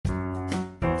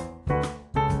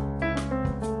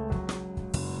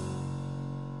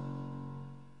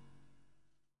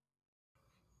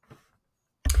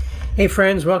Hey,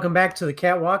 friends, welcome back to the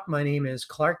Catwalk. My name is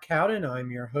Clark Cowden. I'm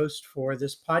your host for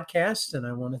this podcast, and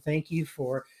I want to thank you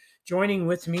for joining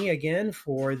with me again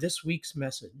for this week's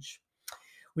message.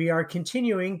 We are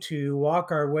continuing to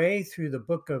walk our way through the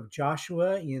book of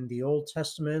Joshua in the Old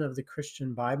Testament of the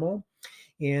Christian Bible.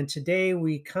 And today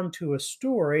we come to a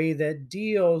story that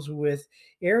deals with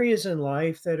areas in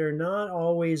life that are not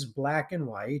always black and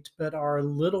white, but are a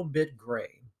little bit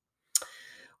gray.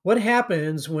 What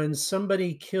happens when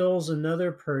somebody kills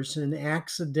another person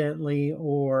accidentally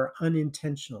or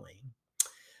unintentionally?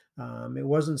 It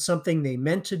wasn't something they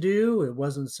meant to do, it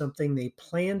wasn't something they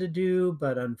planned to do,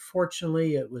 but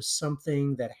unfortunately, it was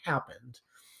something that happened.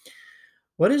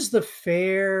 What is the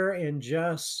fair and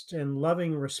just and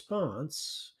loving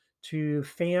response to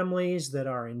families that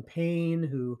are in pain,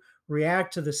 who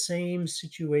react to the same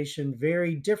situation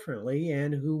very differently,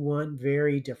 and who want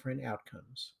very different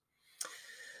outcomes?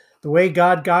 The way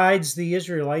God guides the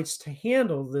Israelites to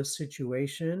handle this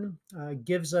situation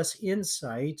gives us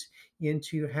insight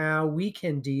into how we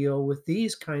can deal with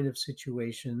these kind of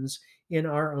situations in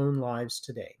our own lives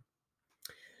today.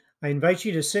 I invite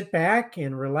you to sit back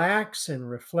and relax and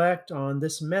reflect on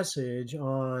this message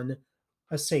on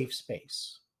a safe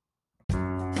space.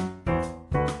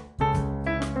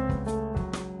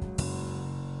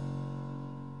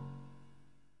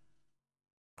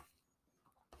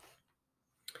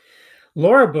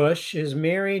 Laura Bush is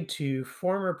married to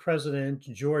former President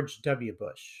George W.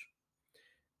 Bush.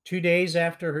 2 days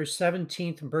after her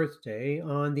 17th birthday,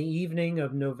 on the evening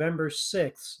of November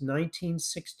 6,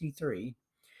 1963,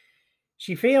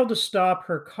 she failed to stop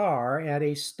her car at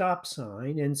a stop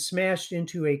sign and smashed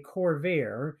into a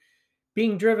Corvair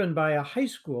being driven by a high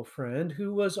school friend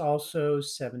who was also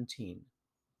 17.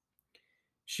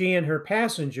 She and her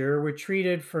passenger were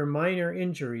treated for minor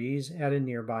injuries at a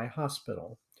nearby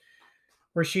hospital,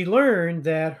 where she learned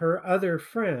that her other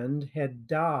friend had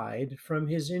died from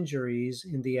his injuries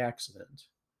in the accident.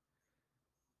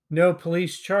 No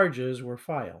police charges were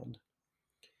filed.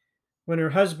 When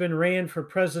her husband ran for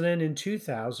president in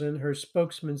 2000, her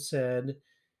spokesman said,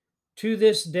 "To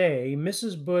this day,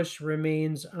 Mrs. Bush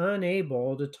remains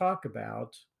unable to talk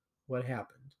about what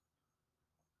happened."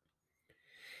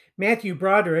 Matthew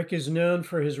Broderick is known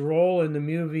for his role in the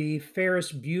movie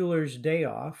Ferris Bueller's Day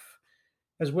Off,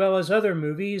 as well as other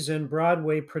movies and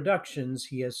Broadway productions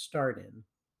he has starred in.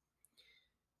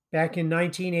 Back in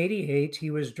 1988, he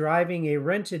was driving a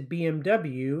rented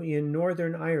BMW in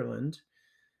Northern Ireland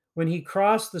when he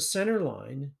crossed the center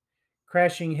line,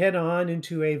 crashing head on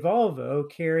into a Volvo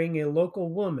carrying a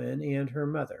local woman and her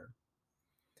mother.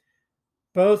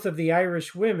 Both of the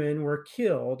Irish women were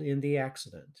killed in the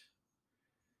accident.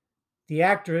 The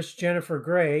actress Jennifer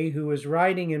Grey, who was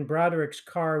riding in Broderick's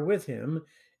car with him,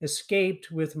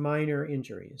 escaped with minor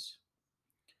injuries.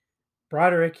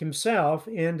 Broderick himself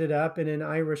ended up in an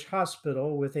Irish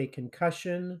hospital with a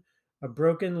concussion, a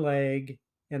broken leg,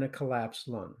 and a collapsed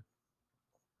lung.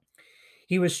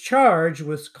 He was charged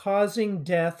with causing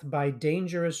death by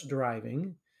dangerous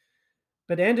driving,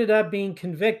 but ended up being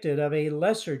convicted of a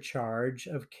lesser charge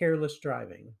of careless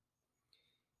driving.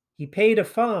 He paid a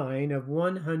fine of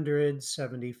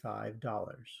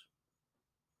 $175.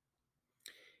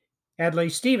 Adlai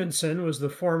Stevenson was the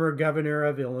former governor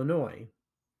of Illinois.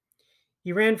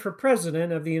 He ran for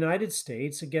president of the United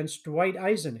States against Dwight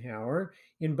Eisenhower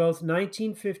in both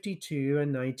 1952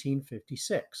 and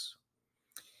 1956.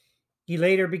 He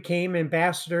later became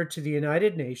ambassador to the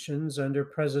United Nations under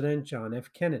President John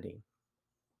F. Kennedy.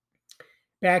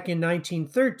 Back in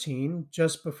 1913,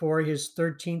 just before his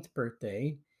 13th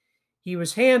birthday, he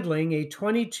was handling a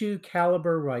 .22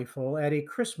 caliber rifle at a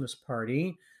Christmas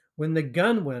party when the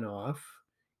gun went off,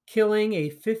 killing a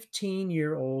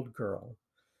 15-year-old girl.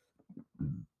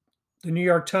 The New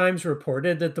York Times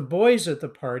reported that the boys at the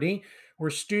party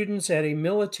were students at a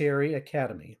military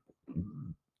academy.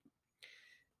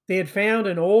 They had found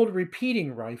an old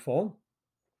repeating rifle,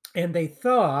 and they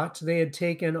thought they had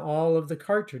taken all of the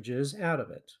cartridges out of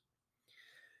it.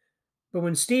 But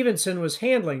when Stevenson was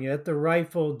handling it, the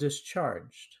rifle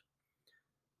discharged.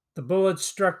 The bullet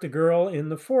struck the girl in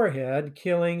the forehead,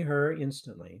 killing her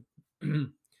instantly.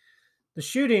 The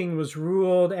shooting was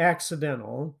ruled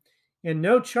accidental, and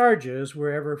no charges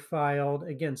were ever filed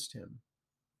against him.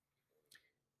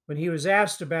 When he was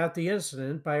asked about the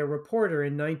incident by a reporter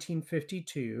in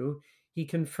 1952, he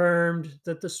confirmed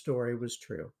that the story was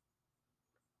true.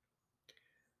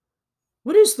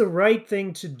 What is the right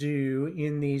thing to do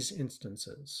in these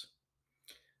instances?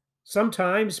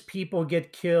 Sometimes people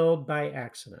get killed by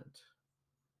accident.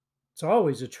 It's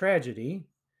always a tragedy.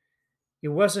 It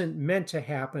wasn't meant to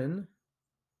happen,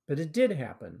 but it did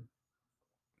happen.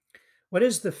 What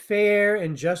is the fair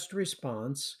and just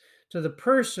response to the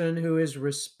person who is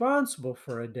responsible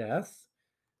for a death,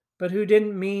 but who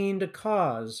didn't mean to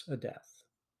cause a death?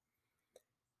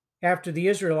 After the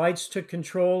Israelites took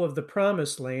control of the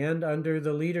promised land under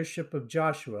the leadership of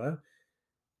Joshua,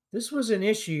 this was an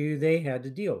issue they had to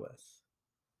deal with.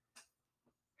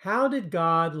 How did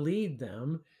God lead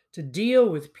them to deal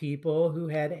with people who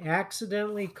had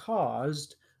accidentally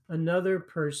caused another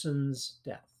person's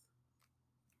death?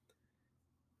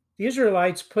 The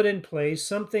Israelites put in place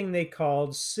something they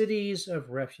called cities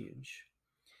of refuge.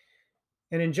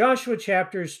 And in Joshua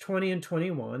chapters 20 and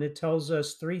 21, it tells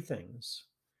us three things: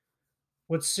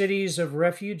 what cities of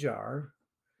refuge are,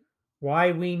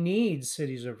 why we need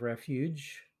cities of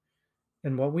refuge,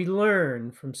 and what we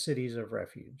learn from cities of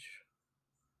refuge.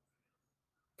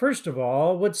 First of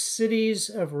all, what cities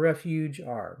of refuge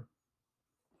are.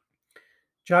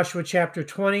 Joshua chapter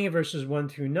 20, verses 1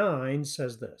 through 9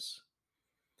 says this: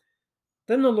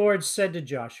 Then the Lord said to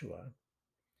Joshua,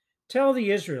 Tell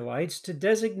the Israelites to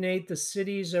designate the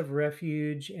cities of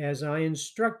refuge as I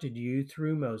instructed you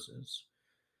through Moses,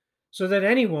 so that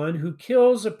anyone who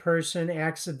kills a person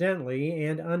accidentally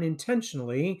and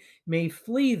unintentionally may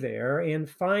flee there and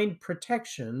find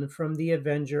protection from the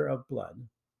avenger of blood.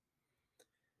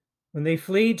 When they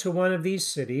flee to one of these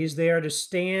cities, they are to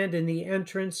stand in the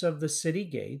entrance of the city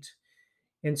gate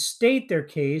and state their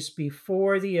case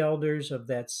before the elders of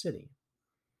that city.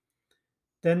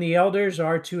 Then the elders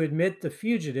are to admit the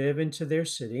fugitive into their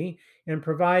city and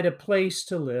provide a place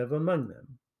to live among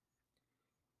them.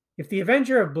 If the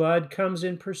avenger of blood comes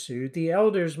in pursuit, the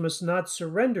elders must not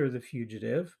surrender the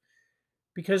fugitive,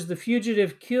 because the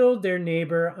fugitive killed their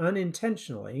neighbor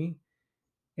unintentionally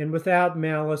and without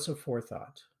malice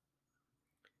aforethought.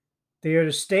 They are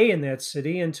to stay in that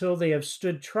city until they have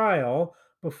stood trial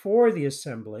before the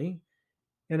assembly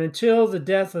and until the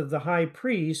death of the high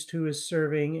priest who is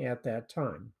serving at that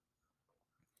time.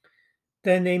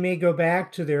 Then they may go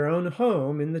back to their own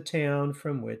home in the town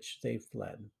from which they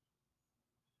fled.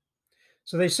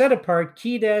 So they set apart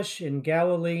Kedesh in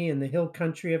Galilee in the hill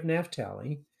country of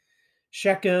Naphtali,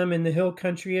 Shechem in the hill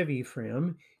country of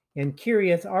Ephraim, and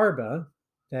Kiriath Arba,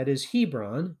 that is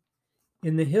Hebron,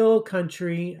 in the hill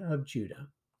country of Judah.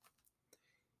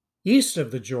 East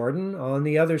of the Jordan, on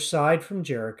the other side from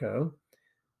Jericho,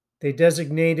 they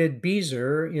designated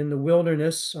Bezer in the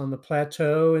wilderness on the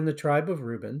plateau in the tribe of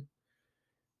Reuben,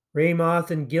 Ramoth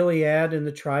and Gilead in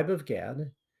the tribe of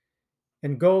Gad,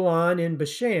 and Golan in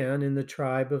Bashan in the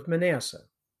tribe of Manasseh.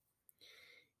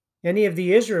 Any of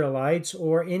the Israelites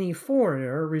or any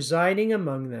foreigner residing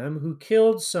among them who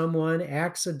killed someone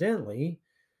accidentally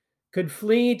could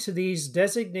flee to these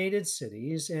designated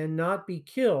cities and not be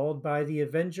killed by the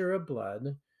avenger of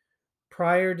blood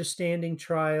prior to standing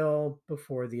trial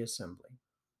before the assembly.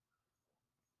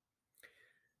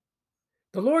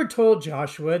 The Lord told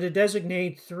Joshua to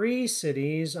designate 3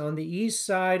 cities on the east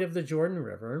side of the Jordan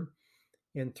River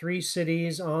and 3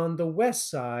 cities on the west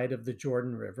side of the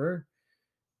Jordan River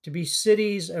to be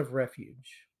cities of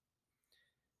refuge.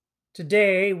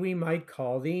 Today, we might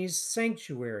call these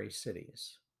sanctuary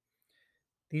cities.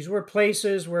 These were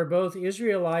places where both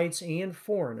Israelites and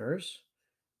foreigners,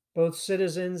 both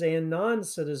citizens and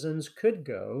non-citizens, could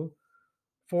go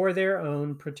for their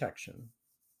own protection.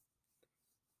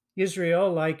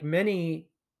 Israel, like many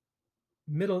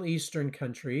Middle Eastern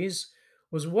countries,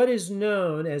 was what is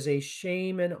known as a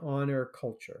shame and honor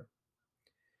culture.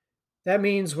 That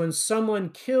means when someone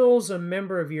kills a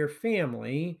member of your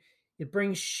family, it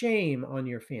brings shame on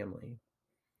your family.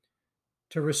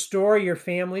 To restore your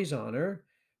family's honor,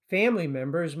 family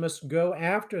members must go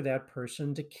after that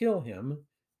person to kill him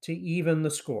to even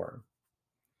the score.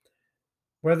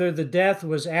 Whether the death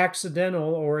was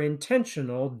accidental or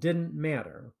intentional didn't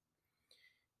matter.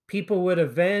 People would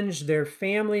avenge their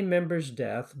family member's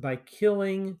death by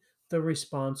killing the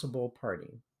responsible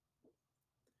party.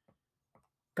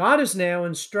 God is now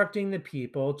instructing the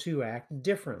people to act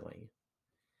differently.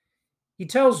 He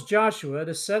tells Joshua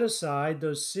to set aside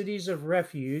those cities of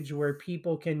refuge where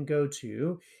people can go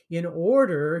to in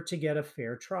order to get a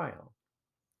fair trial.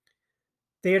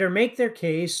 They are to make their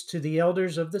case to the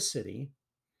elders of the city.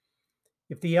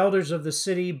 If the elders of the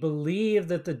city believe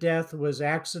that the death was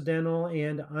accidental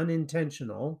and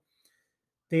unintentional,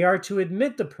 they are to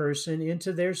admit the person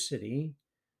into their city,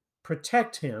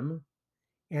 protect him,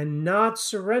 and not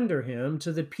surrender him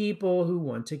to the people who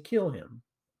want to kill him.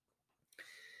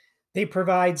 They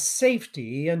provide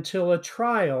safety until a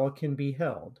trial can be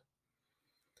held.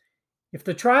 If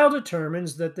the trial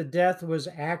determines that the death was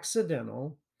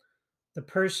accidental, the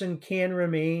person can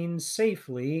remain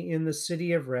safely in the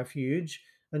city of refuge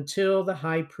until the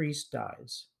high priest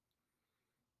dies.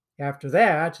 After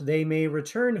that, they may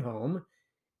return home,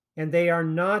 and they are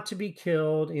not to be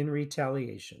killed in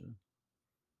retaliation.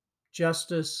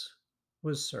 Justice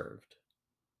was served.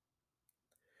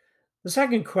 The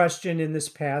second question in this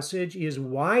passage is,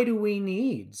 why do we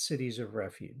need cities of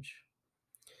refuge?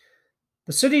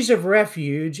 The cities of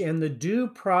refuge and the due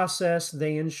process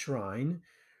they enshrine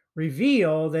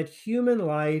reveal that human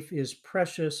life is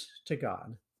precious to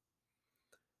God.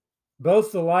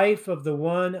 Both the life of the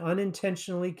one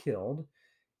unintentionally killed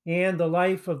and the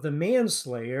life of the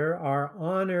manslayer are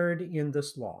honored in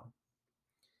this law.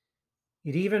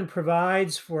 It even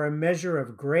provides for a measure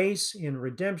of grace and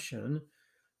redemption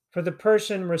for the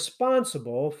person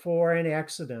responsible for an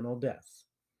accidental death.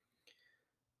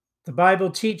 The Bible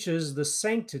teaches the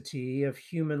sanctity of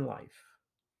human life.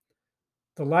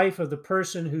 The life of the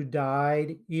person who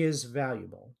died is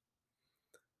valuable.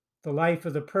 The life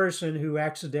of the person who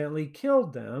accidentally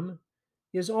killed them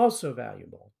is also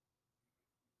valuable.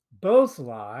 Both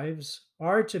lives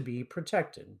are to be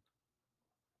protected.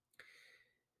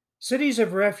 Cities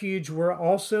of refuge were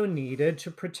also needed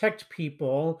to protect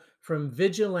people from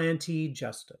vigilante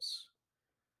justice.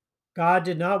 God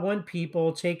did not want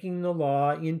people taking the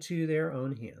law into their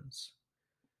own hands.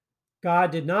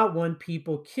 God did not want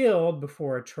people killed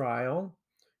before a trial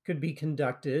could be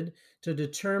conducted to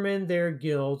determine their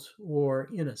guilt or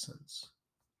innocence.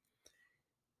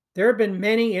 There have been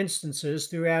many instances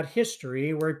throughout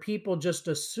history where people just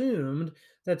assumed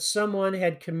that someone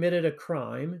had committed a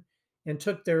crime and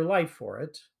took their life for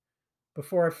it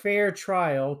before a fair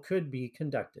trial could be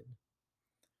conducted.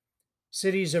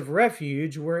 Cities of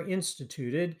refuge were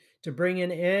instituted to bring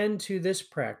an end to this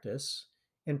practice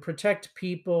and protect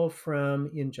people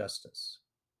from injustice.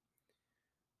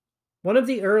 One of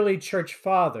the early church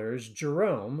fathers,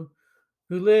 Jerome,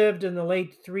 who lived in the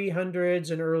late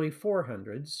 300s and early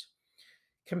 400s,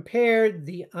 compared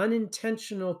the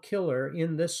unintentional killer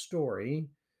in this story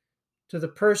to the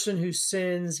person who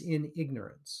sins in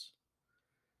ignorance.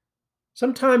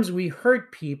 Sometimes we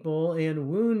hurt people and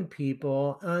wound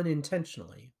people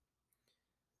unintentionally.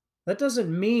 That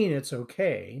doesn't mean it's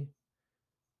okay,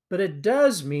 but it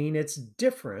does mean it's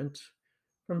different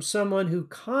from someone who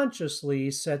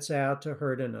consciously sets out to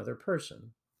hurt another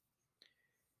person.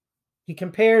 He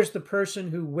compares the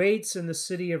person who waits in the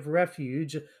city of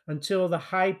refuge until the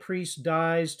high priest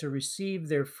dies to receive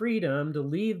their freedom to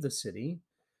leave the city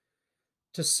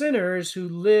to sinners who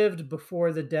lived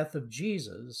before the death of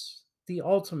Jesus, the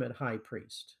ultimate high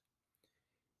priest.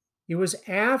 It was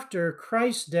after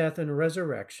Christ's death and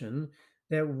resurrection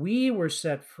that we were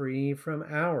set free from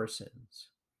our sins.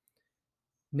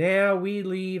 Now we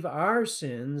leave our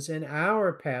sins and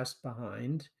our past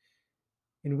behind,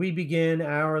 and we begin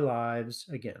our lives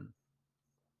again.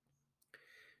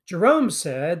 Jerome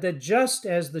said that just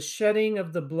as the shedding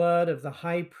of the blood of the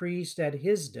high priest at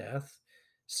his death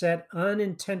set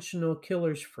unintentional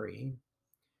killers free,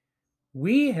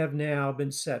 we have now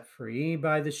been set free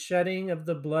by the shedding of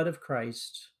the blood of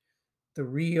Christ, the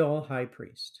real high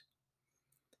priest.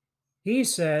 He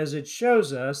says it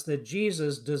shows us that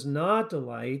Jesus does not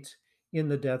delight in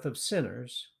the death of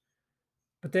sinners,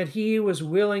 but that he was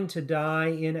willing to die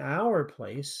in our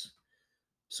place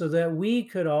so that we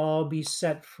could all be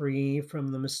set free from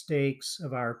the mistakes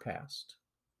of our past.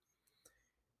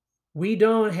 We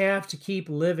don't have to keep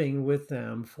living with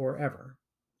them forever.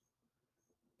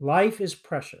 Life is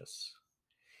precious,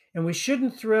 and we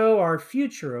shouldn't throw our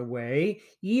future away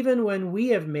even when we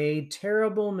have made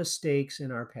terrible mistakes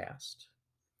in our past.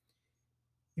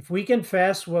 If we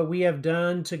confess what we have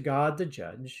done to God the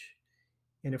judge,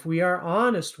 and if we are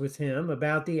honest with him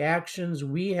about the actions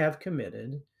we have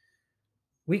committed,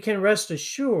 we can rest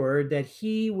assured that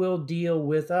he will deal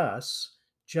with us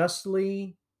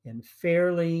justly and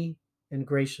fairly and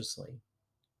graciously.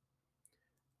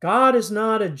 God is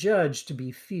not a judge to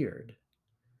be feared.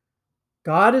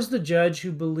 God is the judge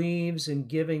who believes in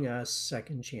giving us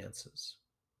second chances.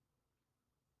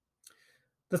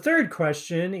 The third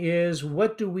question is,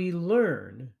 what do we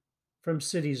learn from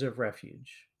cities of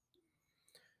refuge?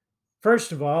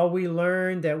 First of all, we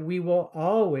learn that we will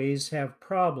always have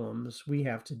problems we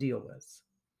have to deal with.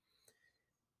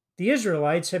 The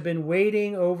Israelites have been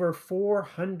waiting over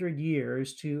 400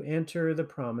 years to enter the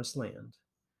promised land.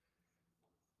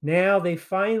 Now they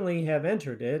finally have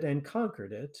entered it and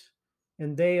conquered it,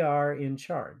 and they are in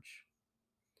charge.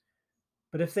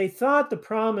 But if they thought the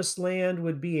promised land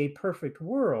would be a perfect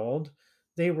world,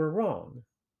 they were wrong.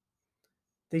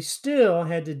 They still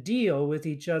had to deal with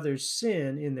each other's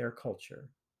sin in their culture.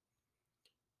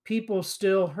 People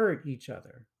still hurt each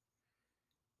other.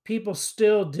 people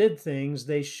still did things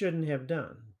they shouldn't have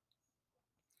done.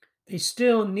 They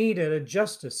still needed a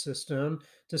justice system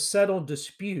to settle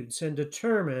disputes and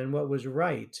determine what was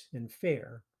right and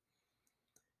fair.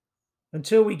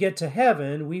 Until we get to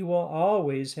heaven, we will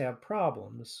always have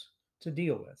problems to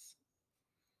deal with.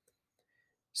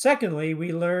 Secondly,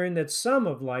 we learn that some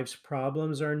of life's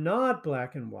problems are not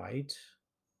black and white,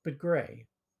 but gray.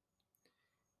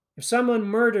 If someone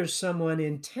murders someone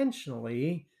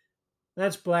intentionally,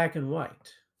 that's black and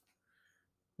white.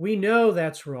 We know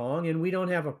that's wrong, and we don't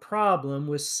have a problem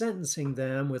with sentencing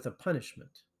them with a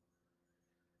punishment.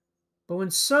 But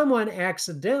when someone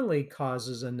accidentally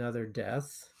causes another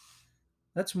death,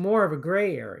 that's more of a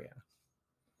gray area.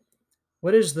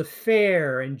 What is the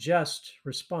fair and just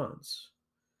response?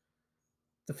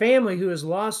 The family who has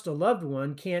lost a loved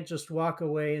one can't just walk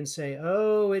away and say,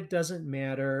 "Oh, it doesn't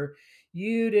matter.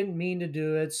 You didn't mean to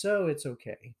do it, so it's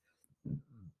okay."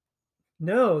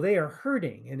 No, they are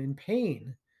hurting and in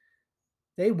pain.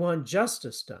 They want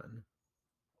justice done.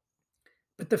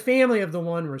 But the family of the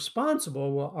one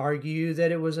responsible will argue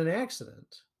that it was an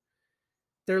accident.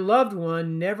 Their loved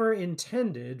one never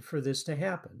intended for this to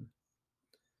happen.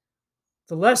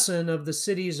 The lesson of the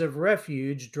cities of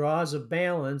refuge draws a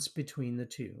balance between the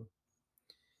two.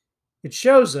 It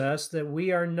shows us that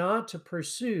we are not to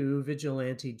pursue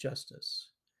vigilante justice.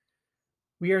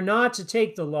 We are not to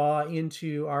take the law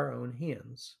into our own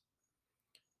hands.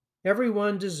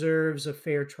 Everyone deserves a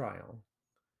fair trial,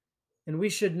 and we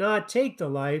should not take the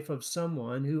life of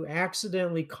someone who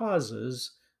accidentally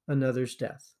causes another's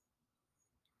death.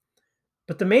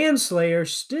 But the manslayer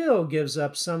still gives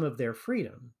up some of their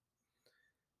freedom.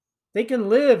 They can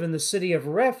live in the city of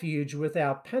refuge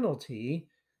without penalty,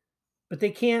 but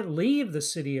they can't leave the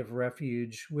city of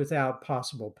refuge without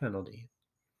possible penalty.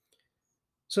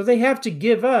 So they have to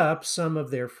give up some of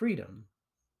their freedom.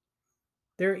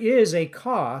 There is a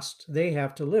cost they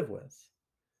have to live with.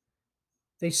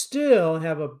 They still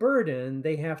have a burden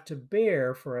they have to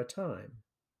bear for a time.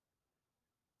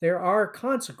 There are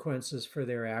consequences for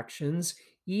their actions,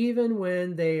 even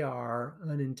when they are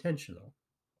unintentional.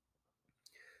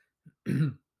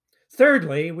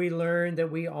 Thirdly, we learn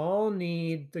that we all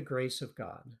need the grace of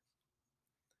God.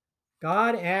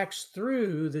 God acts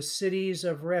through the cities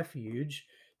of refuge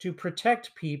to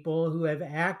protect people who have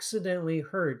accidentally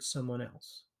hurt someone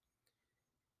else.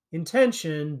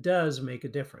 Intention does make a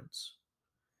difference.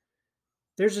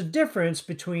 There's a difference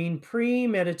between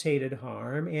premeditated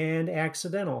harm and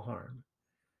accidental harm.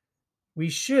 We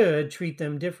should treat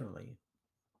them differently.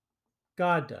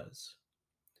 God does.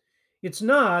 It's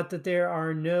not that there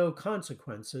are no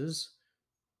consequences,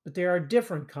 but there are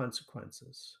different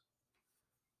consequences.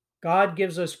 God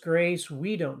gives us grace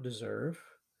we don't deserve.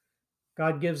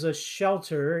 God gives us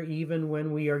shelter even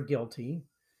when we are guilty.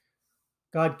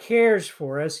 God cares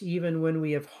for us even when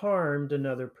we have harmed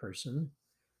another person.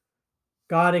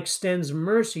 God extends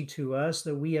mercy to us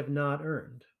that we have not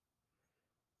earned.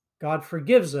 God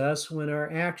forgives us when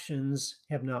our actions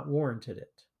have not warranted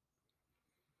it.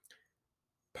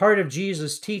 Part of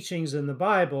Jesus' teachings in the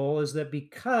Bible is that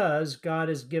because God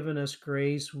has given us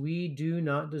grace we do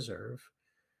not deserve,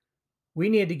 we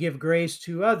need to give grace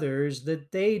to others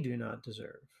that they do not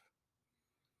deserve.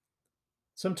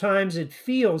 Sometimes it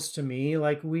feels to me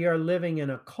like we are living in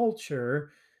a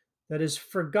culture that has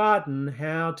forgotten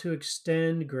how to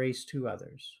extend grace to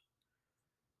others.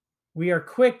 We are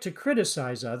quick to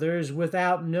criticize others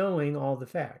without knowing all the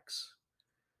facts.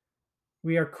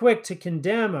 We are quick to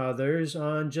condemn others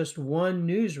on just one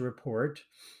news report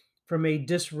from a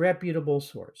disreputable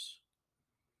source.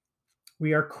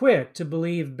 We are quick to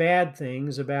believe bad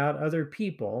things about other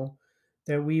people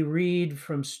that we read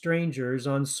from strangers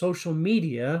on social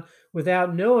media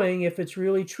without knowing if it's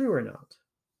really true or not.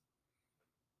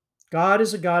 God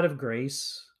is a God of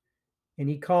grace, and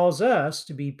He calls us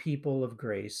to be people of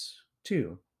grace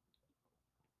too.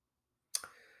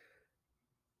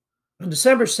 On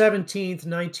December 17th,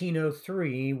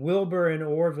 1903, Wilbur and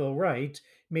Orville Wright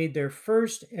made their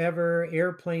first ever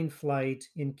airplane flight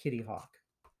in Kitty Hawk.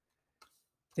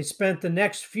 They spent the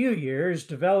next few years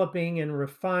developing and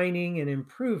refining and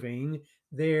improving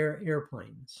their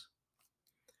airplanes.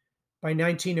 By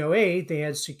 1908, they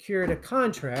had secured a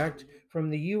contract from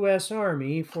the U.S.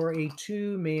 Army for a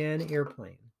two-man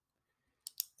airplane.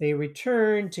 They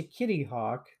returned to Kitty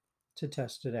Hawk to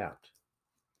test it out.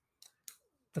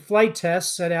 The flight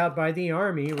tests set out by the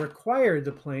Army required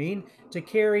the plane to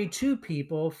carry two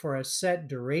people for a set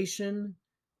duration,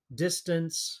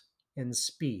 distance, and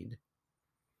speed.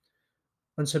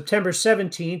 On September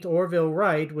 17th, Orville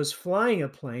Wright was flying a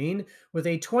plane with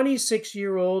a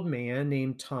 26-year-old man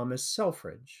named Thomas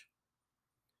Selfridge.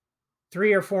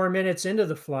 3 or 4 minutes into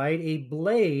the flight, a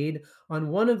blade on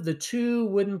one of the two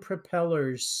wooden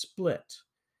propellers split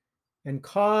and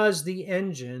caused the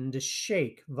engine to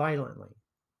shake violently.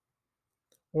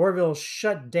 Orville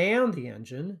shut down the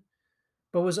engine,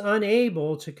 but was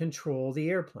unable to control the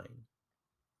airplane.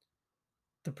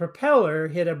 The propeller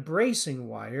hit a bracing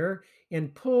wire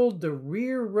and pulled the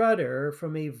rear rudder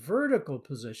from a vertical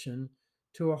position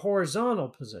to a horizontal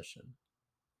position.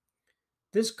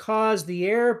 This caused the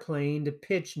airplane to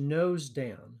pitch nose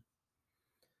down.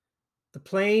 The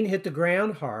plane hit the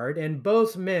ground hard, and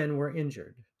both men were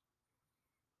injured.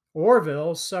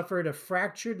 Orville suffered a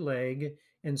fractured leg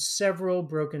and several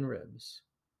broken ribs.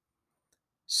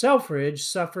 Selfridge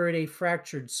suffered a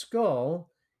fractured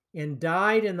skull and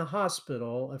died in the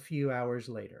hospital a few hours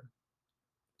later.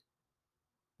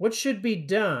 What should be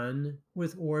done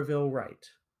with Orville Wright?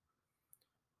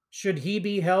 Should he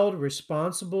be held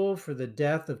responsible for the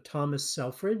death of Thomas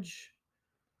Selfridge?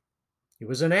 It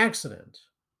was an accident.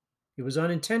 It was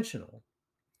unintentional.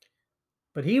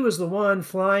 But he was the one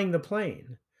flying the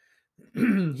plane.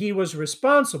 He was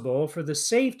responsible for the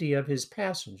safety of his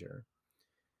passenger.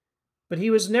 But he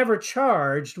was never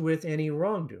charged with any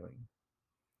wrongdoing.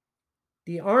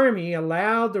 The Army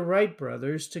allowed the Wright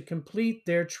brothers to complete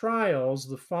their trials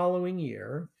the following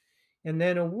year and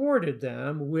then awarded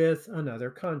them with another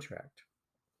contract.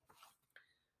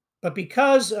 But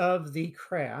because of the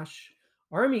crash,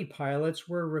 Army pilots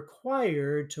were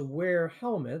required to wear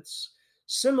helmets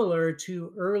similar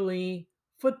to early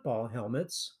football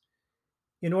helmets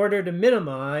in order to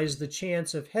minimize the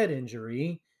chance of head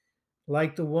injury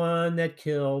like the one that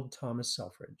killed Thomas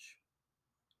Selfridge.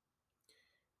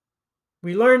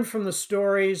 We learn from the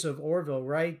stories of Orville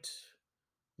Wright,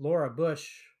 Laura Bush,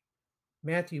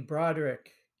 Matthew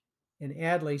Broderick, and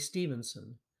Adlai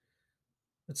Stevenson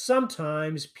that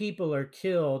sometimes people are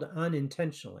killed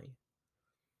unintentionally.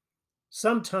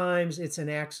 Sometimes it's an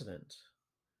accident,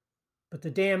 but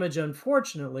the damage,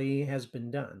 unfortunately, has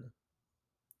been done.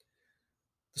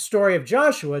 The story of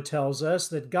Joshua tells us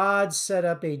that God set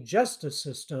up a justice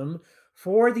system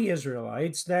for the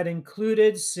Israelites that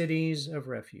included cities of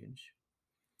refuge.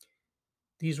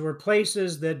 These were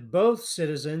places that both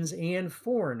citizens and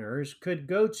foreigners could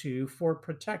go to for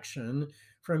protection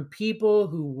from people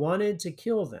who wanted to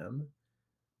kill them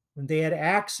when they had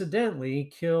accidentally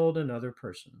killed another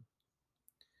person.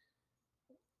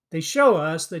 They show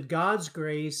us that God's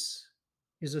grace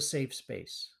is a safe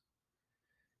space.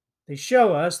 They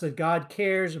show us that God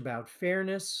cares about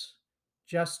fairness,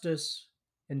 justice,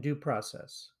 and due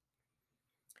process.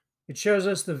 It shows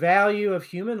us the value of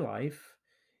human life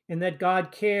and that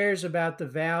God cares about the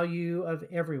value of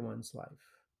everyone's life.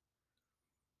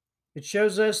 It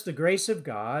shows us the grace of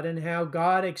God and how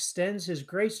God extends his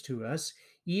grace to us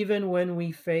even when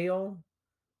we fail,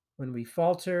 when we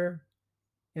falter,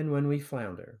 and when we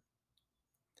flounder.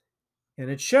 And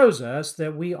it shows us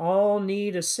that we all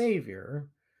need a Savior,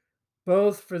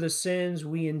 both for the sins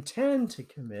we intend to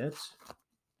commit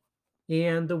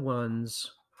and the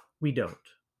ones we don't.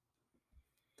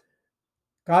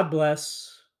 God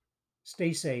bless.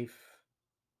 Stay safe.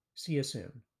 See you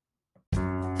soon.